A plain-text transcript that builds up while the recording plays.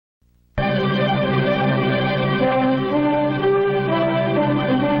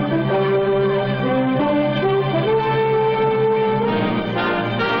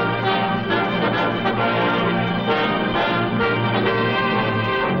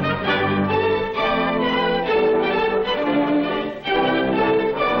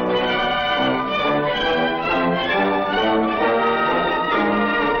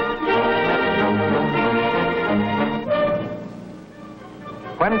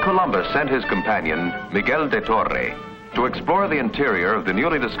Columbus sent his companion, Miguel de Torre, to explore the interior of the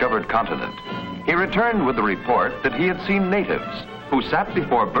newly discovered continent, he returned with the report that he had seen natives who sat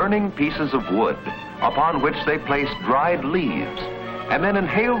before burning pieces of wood upon which they placed dried leaves and then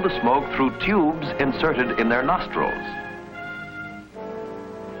inhaled the smoke through tubes inserted in their nostrils.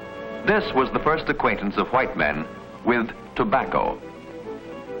 This was the first acquaintance of white men with tobacco.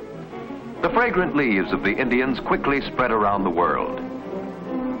 The fragrant leaves of the Indians quickly spread around the world.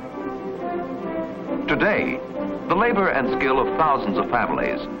 Today, the labor and skill of thousands of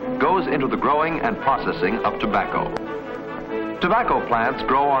families goes into the growing and processing of tobacco. Tobacco plants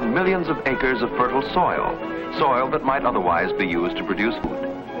grow on millions of acres of fertile soil, soil that might otherwise be used to produce food.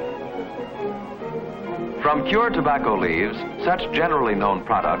 From cured tobacco leaves, such generally known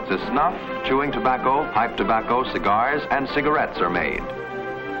products as snuff, chewing tobacco, pipe tobacco, cigars, and cigarettes are made.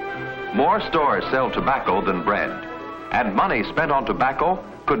 More stores sell tobacco than bread, and money spent on tobacco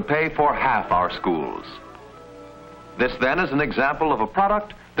could pay for half our schools. This then is an example of a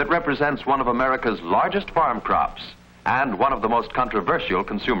product that represents one of America's largest farm crops and one of the most controversial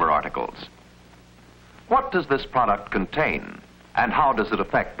consumer articles. What does this product contain, and how does it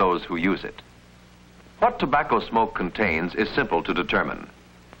affect those who use it? What tobacco smoke contains is simple to determine.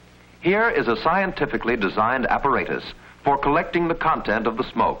 Here is a scientifically designed apparatus for collecting the content of the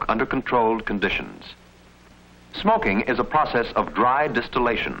smoke under controlled conditions. Smoking is a process of dry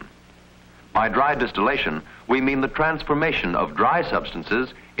distillation. By dry distillation, we mean the transformation of dry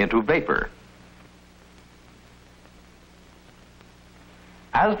substances into vapor.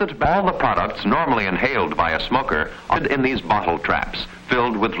 All the products normally inhaled by a smoker are in these bottle traps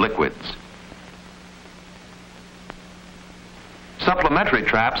filled with liquids. Supplementary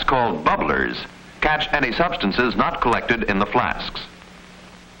traps called bubblers catch any substances not collected in the flasks.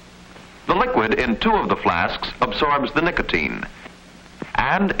 The liquid in 2 of the flasks absorbs the nicotine,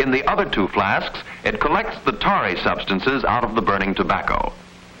 and in the other 2 flasks, it collects the tarry substances out of the burning tobacco.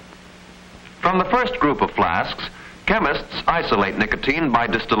 From the first group of flasks, chemists isolate nicotine by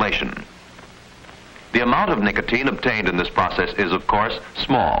distillation. The amount of nicotine obtained in this process is, of course,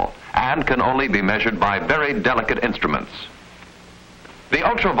 small and can only be measured by very delicate instruments. The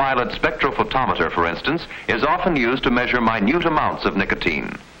ultraviolet spectrophotometer, for instance, is often used to measure minute amounts of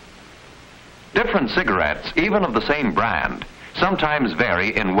nicotine. Different cigarettes, even of the same brand, sometimes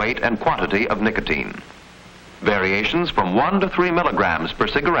vary in weight and quantity of nicotine. Variations from 1 to 3 milligrams per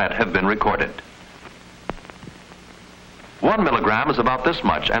cigarette have been recorded. 1 milligram is about this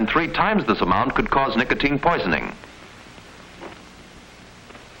much, and 3 times this amount could cause nicotine poisoning.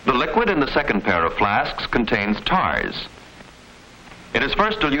 The liquid in the second pair of flasks contains tars. It is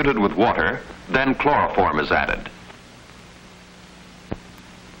first diluted with water, then chloroform is added.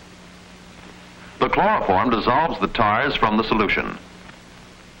 The chloroform dissolves the tars from the solution.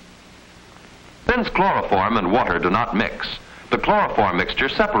 Since chloroform and water do not mix, the chloroform mixture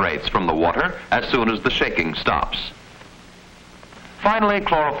separates from the water as soon as the shaking stops. Finally,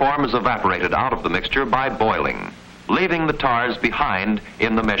 chloroform is evaporated out of the mixture by boiling, leaving the tars behind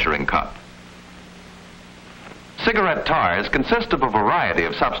in the measuring cup. Cigarette tars consist of a variety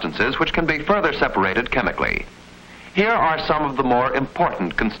of substances which can be further separated chemically. Here are some of the more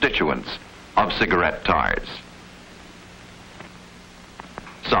important constituents of cigarette tars.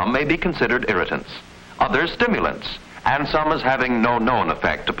 Some may be considered irritants, others stimulants, and some as having no known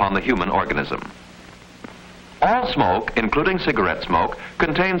effect upon the human organism. All smoke, including cigarette smoke,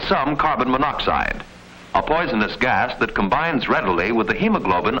 contains some carbon monoxide, a poisonous gas that combines readily with the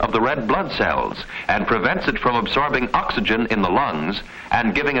hemoglobin of the red blood cells and prevents it from absorbing oxygen in the lungs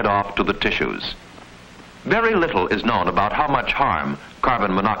and giving it off to the tissues. Very little is known about how much harm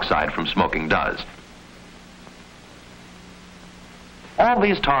carbon monoxide from smoking does. All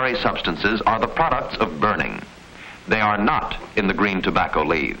these tarry substances are the products of burning. They are not in the green tobacco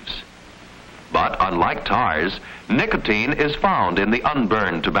leaves. But unlike tars, nicotine is found in the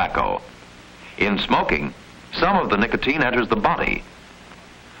unburned tobacco. In smoking, some of the nicotine enters the body.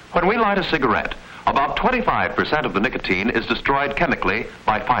 When we light a cigarette, about 25% of the nicotine is destroyed chemically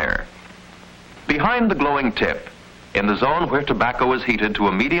by fire. Behind the glowing tip, in the zone where tobacco is heated to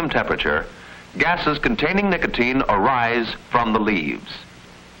a medium temperature, gases containing nicotine arise from the leaves.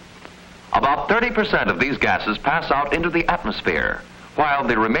 About 30% of these gases pass out into the atmosphere, while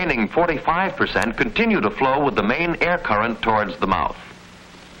the remaining 45% continue to flow with the main air current towards the mouth.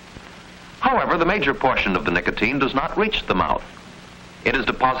 However, the major portion of the nicotine does not reach the mouth. It is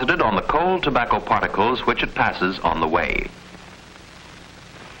deposited on the cold tobacco particles which it passes on the way.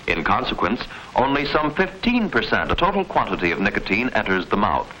 In consequence, only some 15% of total quantity of nicotine enters the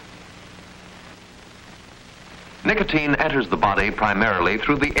mouth. Nicotine enters the body primarily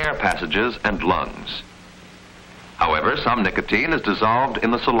through the air passages and lungs. However, some nicotine is dissolved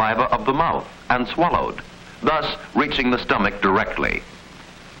in the saliva of the mouth and swallowed, thus reaching the stomach directly.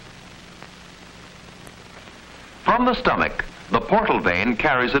 From the stomach, the portal vein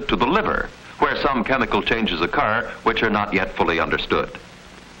carries it to the liver, where some chemical changes occur which are not yet fully understood.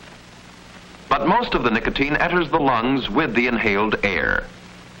 But most of the nicotine enters the lungs with the inhaled air.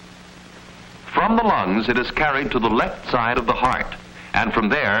 From the lungs, it is carried to the left side of the heart, and from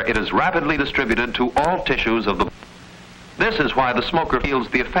there it is rapidly distributed to all tissues of the body. This is why the smoker feels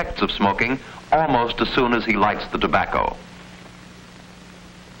the effects of smoking almost as soon as he lights the tobacco.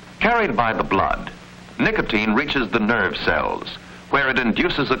 Carried by the blood, nicotine reaches the nerve cells, where it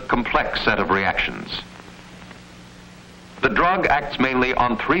induces a complex set of reactions. The drug acts mainly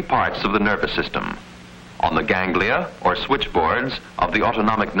on three parts of the nervous system: on the ganglia, or switchboards, of the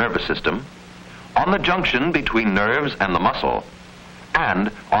autonomic nervous system, on the junction between nerves and the muscle,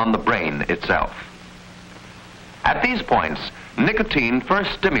 and on the brain itself. At these points, nicotine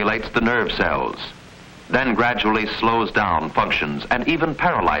first stimulates the nerve cells, then gradually slows down functions and even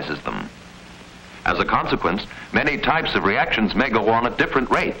paralyzes them. As a consequence, many types of reactions may go on at different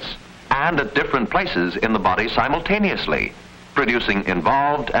rates and at different places in the body simultaneously, producing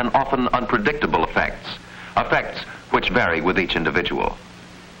involved and often unpredictable effects which vary with each individual.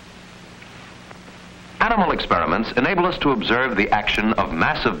 Animal experiments enable us to observe the action of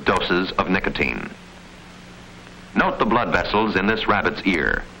massive doses of nicotine. Note the blood vessels in this rabbit's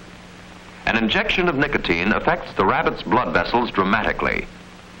ear. An injection of nicotine affects the rabbit's blood vessels dramatically.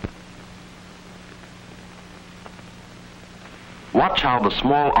 Watch how the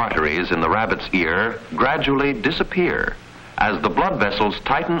small arteries in the rabbit's ear gradually disappear as the blood vessels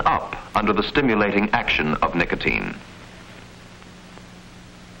tighten up under the stimulating action of nicotine.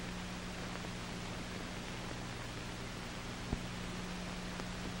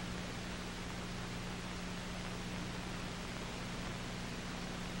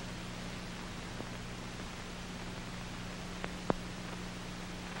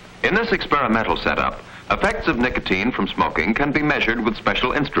 In this experimental setup, effects of nicotine from smoking can be measured with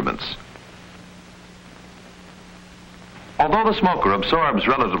special instruments. Although the smoker absorbs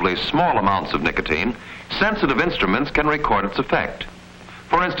relatively small amounts of nicotine, sensitive instruments can record its effect.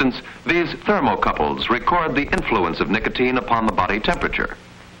 For instance, these thermocouples record the influence of nicotine upon the body temperature.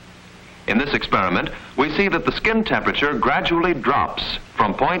 In this experiment, we see that the skin temperature gradually drops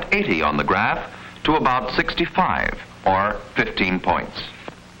from point 80 on the graph to about 65, or 15 points.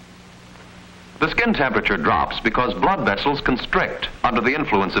 The skin temperature drops because blood vessels constrict under the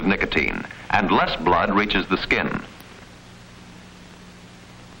influence of nicotine, and less blood reaches the skin.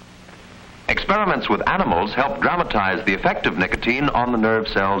 Experiments with animals help dramatize the effect of nicotine on the nerve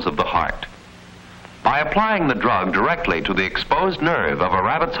cells of the heart. By applying the drug directly to the exposed nerve of a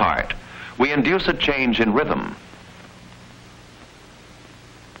rabbit's heart, we induce a change in rhythm.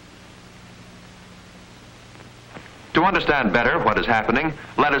 To understand better what is happening,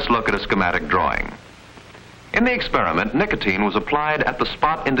 let us look at a schematic drawing. In the experiment, nicotine was applied at the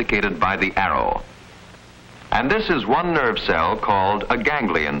spot indicated by the arrow. And this is one nerve cell called a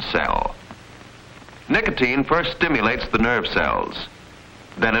ganglion cell. Nicotine first stimulates the nerve cells,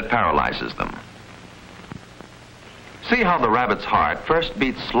 then it paralyzes them. See how the rabbit's heart first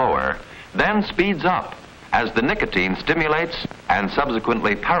beats slower, then speeds up as the nicotine stimulates and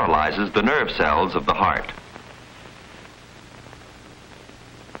subsequently paralyzes the nerve cells of the heart.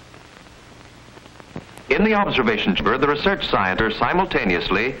 In the observation chamber, the research scientists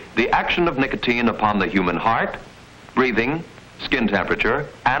simultaneously the action of nicotine upon the human heart, breathing, skin temperature,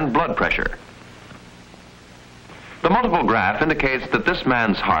 and blood pressure. The multiple graph indicates that this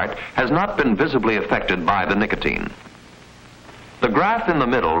man's heart has not been visibly affected by the nicotine. The graph in the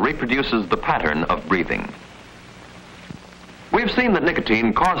middle reproduces the pattern of breathing. We've seen that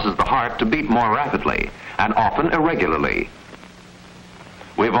nicotine causes the heart to beat more rapidly and often irregularly.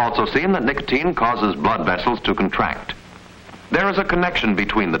 We've also seen that nicotine causes blood vessels to contract. There is a connection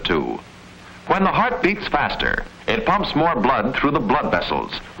between the two. When the heart beats faster, it pumps more blood through the blood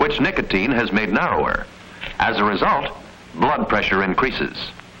vessels, which nicotine has made narrower. As a result, blood pressure increases.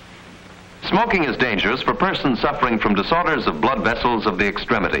 Smoking is dangerous for persons suffering from disorders of blood vessels of the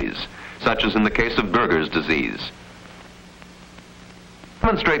extremities, such as in the case of Berger's disease. To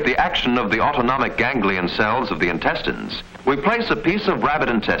demonstrate the action of the autonomic ganglion cells of the intestines, we place a piece of rabbit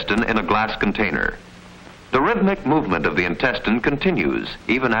intestine in a glass container. The rhythmic movement of the intestine continues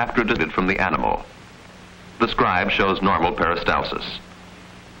even after it is from the animal. The scribe shows normal peristalsis.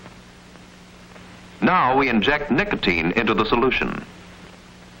 Now we inject nicotine into the solution.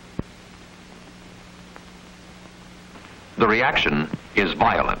 the reaction is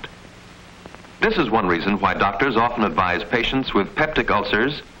violent. This is one reason why doctors often advise patients with peptic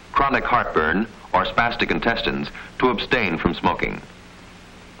ulcers, chronic heartburn, or spastic intestines to abstain from smoking.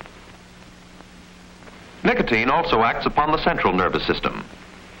 Nicotine also acts upon the central nervous system.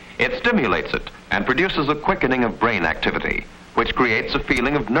 It stimulates it and produces a quickening of brain activity, which creates a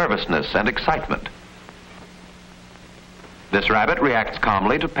feeling of nervousness and excitement. This rabbit reacts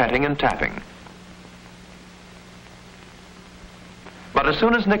calmly to petting and tapping. But as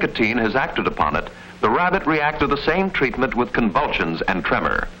soon as nicotine has acted upon it, the rabbit reacts to the same treatment with convulsions and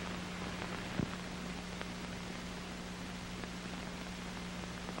tremor.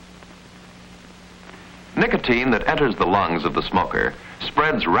 Nicotine that enters the lungs of the smoker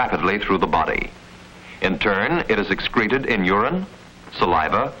spreads rapidly through the body. In turn, it is excreted in urine,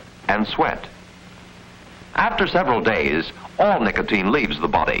 saliva, and sweat. After several days, all nicotine leaves the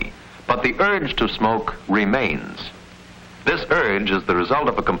body, but the urge to smoke remains. This urge is the result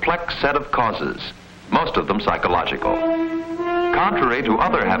of a complex set of causes, most of them psychological. Contrary to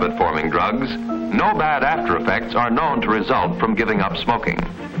other habit-forming drugs, no bad after effects are known to result from giving up smoking.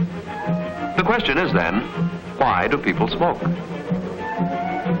 The question is then, why do people smoke?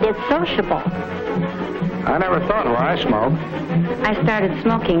 It's sociable. I never thought why I smoked. I started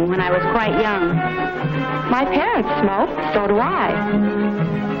smoking when I was quite young. My parents smoked, so do I.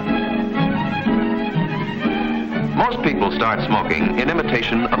 Most people start smoking in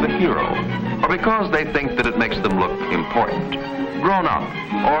imitation of a hero, or because they think that it makes them look important, grown up,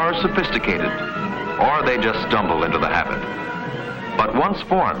 or sophisticated, or they just stumble into the habit. But once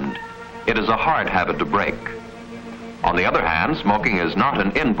formed, it is a hard habit to break. On the other hand, smoking is not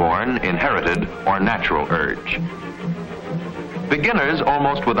an inborn, inherited, or natural urge. Beginners,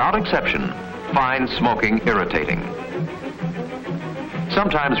 almost without exception, find smoking irritating.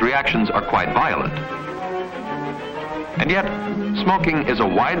 Sometimes reactions are quite violent. And yet, smoking is a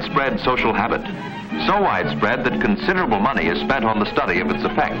widespread social habit, so widespread that considerable money is spent on the study of its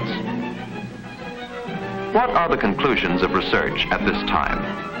effects. What are the conclusions of research at this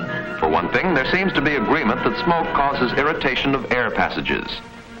time? For one thing, there seems to be agreement that smoke causes irritation of air passages.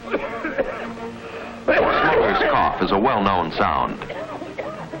 A smoker's cough is a well-known sound.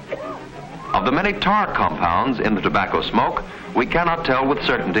 Of the many tar compounds in the tobacco smoke, we cannot tell with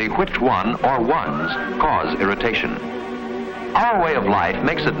certainty which one or ones cause irritation. Our way of life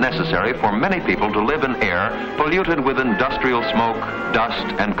makes it necessary for many people to live in air polluted with industrial smoke,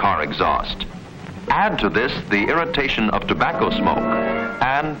 dust, and car exhaust. Add to this the irritation of tobacco smoke,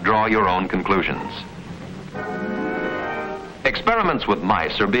 and draw your own conclusions. Experiments with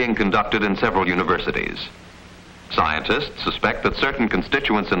mice are being conducted in several universities. Scientists suspect that certain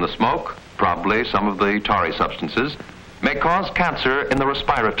constituents in the smoke, probably some of the tarry substances, may cause cancer in the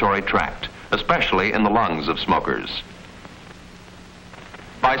respiratory tract, especially in the lungs of smokers.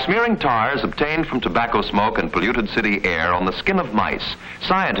 By smearing tars obtained from tobacco smoke and polluted city air on the skin of mice,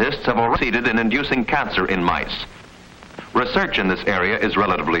 scientists have already succeeded in inducing cancer in mice. Research in this area is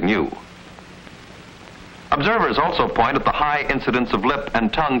relatively new. Observers also point at the high incidence of lip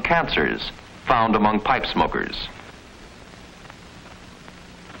and tongue cancers found among pipe smokers.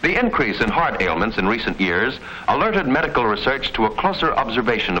 The increase in heart ailments in recent years alerted medical research to a closer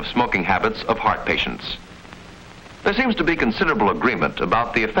observation of smoking habits of heart patients. There seems to be considerable agreement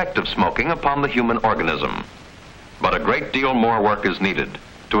about the effect of smoking upon the human organism, but a great deal more work is needed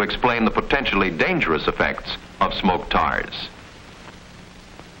to explain the potentially dangerous effects of smoke tars.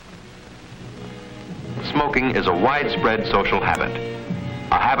 Smoking is a widespread social habit,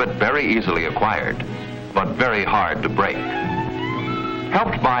 a habit very easily acquired, but very hard to break.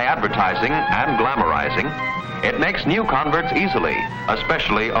 Helped by advertising and glamorizing, it makes new converts easily,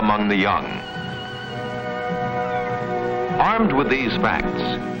 especially among the young. Armed with these facts,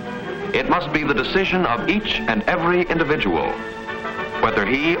 it must be the decision of each and every individual whether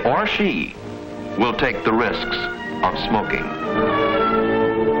he or she will take the risks of smoking.